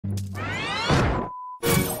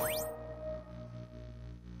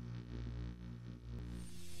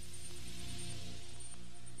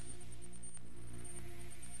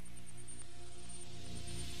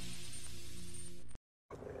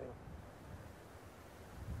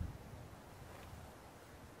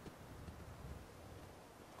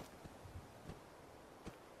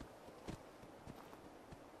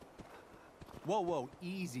Whoa, whoa,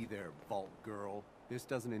 easy there, Vault Girl. This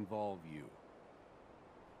doesn't involve you.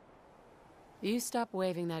 You stop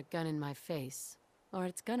waving that gun in my face, or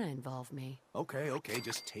it's gonna involve me. Okay,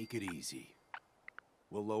 just take it easy.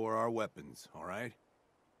 We'll lower our weapons, all right?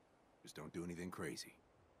 Just don't do anything crazy.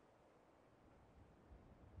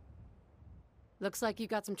 Looks like you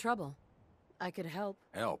got some trouble. I could help.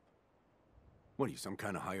 Help? What are you, some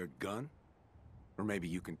kind of hired gun? Or maybe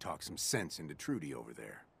you can talk some sense into Trudy over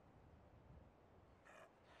there.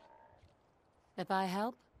 If I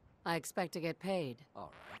help, I expect to get paid.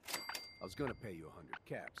 All right. I was gonna pay you 100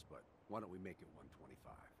 caps, but why don't we make it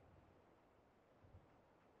 125?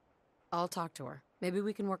 I'll talk to her. Maybe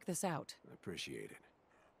we can work this out. I appreciate it.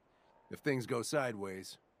 If things go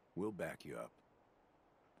sideways, we'll back you up.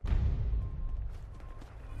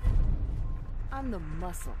 I'm the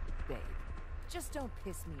muscle, babe. Just don't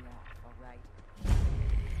piss me off, all right?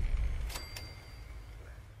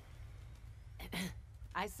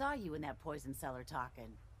 I saw you in that poison cellar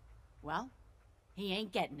talking. Well, he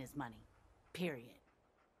ain't getting his money. Period.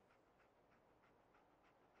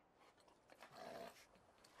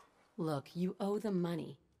 Look, you owe them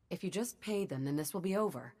money. If you just pay them, then this will be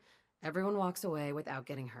over. Everyone walks away without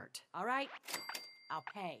getting hurt. All right, I'll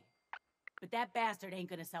pay. But that bastard ain't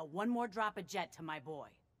gonna sell one more drop of jet to my boy.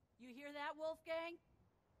 You hear that, Wolfgang?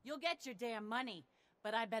 You'll get your damn money,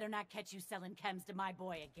 but I better not catch you selling chems to my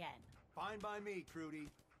boy again. Fine by me, Trudy.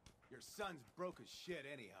 Your son's broke as shit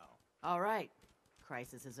anyhow. All right,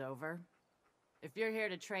 crisis is over. If you're here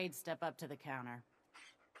to trade, step up to the counter.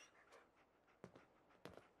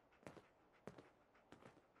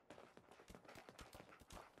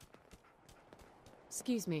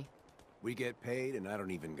 Excuse me. We get paid and I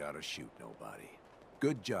don't even gotta shoot nobody.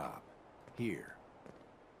 Good job. Here.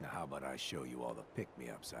 Now how about I show you all the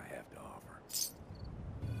pick-me-ups I have to offer?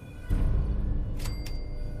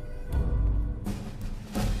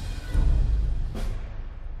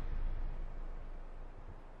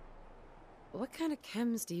 What kind of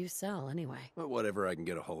chems do you sell, anyway? Well, whatever I can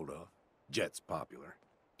get a hold of. Jet's popular.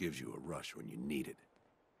 Gives you a rush when you need it.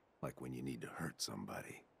 Like when you need to hurt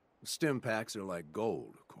somebody. Stim packs are like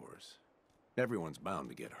gold, of course. Everyone's bound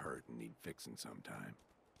to get hurt and need fixing sometime.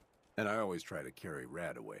 And I always try to carry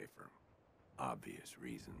Rat away for obvious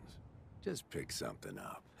reasons. Just pick something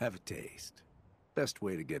up. Have a taste. Best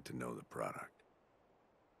way to get to know the product.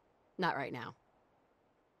 Not right now.